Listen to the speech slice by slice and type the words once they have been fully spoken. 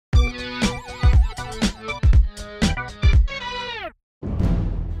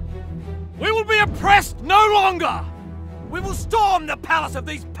No longer! We will storm the palace of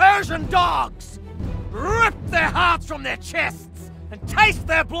these Persian dogs! Rip their hearts from their chests and taste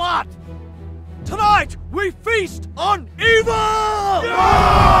their blood! Tonight, we feast on evil!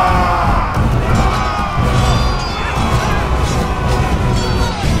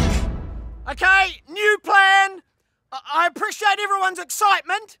 Okay, new plan. I appreciate everyone's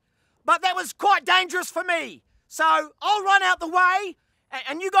excitement, but that was quite dangerous for me. So I'll run out the way,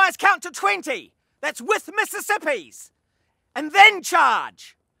 and you guys count to 20. That's with Mississippi's. And then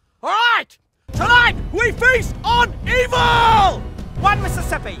charge. All right, tonight we feast on evil! 1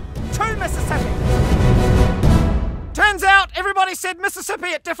 Mississippi, 2 Mississippi. Turns out everybody said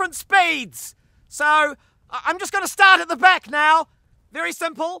Mississippi at different speeds. So I'm just going to start at the back now. Very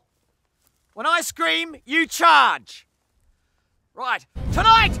simple. When I scream, you charge. Right,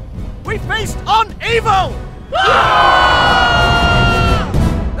 tonight we feast on evil!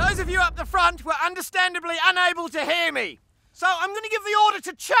 Those of you up the front were understandably unable to hear me. So I'm going to give the order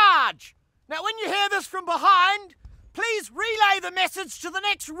to charge. Now when you hear this from behind, please relay the message to the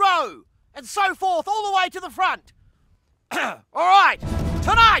next row, and so forth all the way to the front. All right,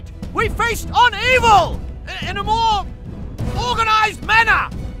 tonight we feast on evil in a more organised manner.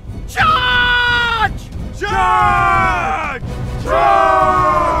 Charge! Charge!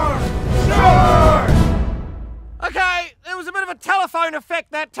 Charge! Charge! Okay, there was a bit of a telephone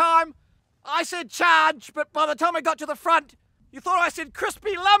effect that time. I said charge, but by the time I got to the front, you thought I said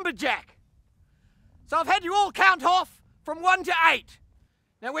crispy lumberjack. So I've had you all count off from 1 to 8.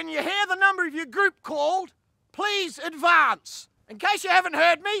 Now when you hear the number of your group called, please advance. In case you haven't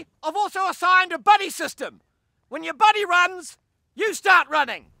heard me, I've also assigned a buddy system. When your buddy runs, you start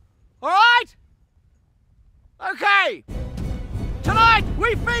running. All right? Okay. Tonight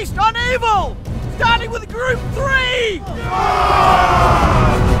we feast on evil, starting with group 3.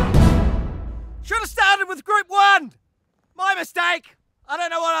 Should have started with group 1. My mistake. I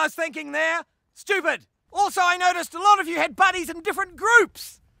don't know what I was thinking there. Stupid. Also, I noticed a lot of you had buddies in different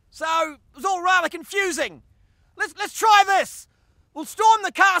groups, so it was all rather confusing. Let's try this. We'll storm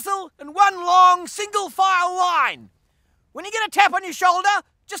the castle in one long, single-file line. When you get a tap on your shoulder,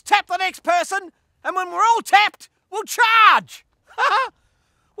 just tap the next person, and when we're all tapped, we'll charge.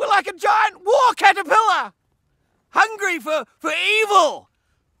 We're like a giant war caterpillar, hungry for evil.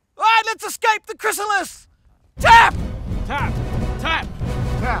 All right, let's escape the chrysalis. Tap! Tap, tap,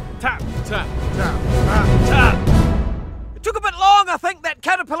 tap, tap, tap, tap, tap, tap. It took a bit long, I think, that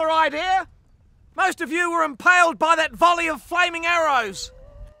caterpillar idea. Most of you were impaled by that volley of flaming arrows.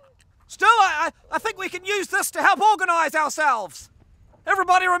 Still, I think we can use this to help organise ourselves.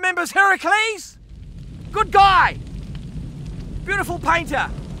 Everybody remembers Heracles? Good guy. Beautiful painter.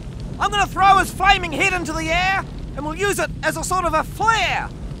 I'm going to throw his flaming head into the air, and we'll use it as a sort of a flare,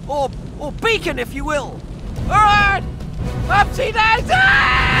 or beacon, if you will. All right, upsy-daisy!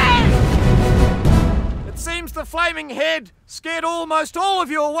 It seems the flaming head scared almost all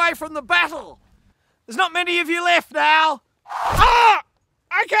of you away from the battle. There's not many of you left now. Ah!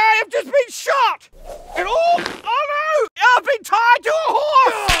 Okay, I've just been shot! And oh no! I've been tied to a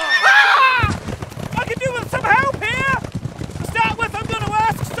horse!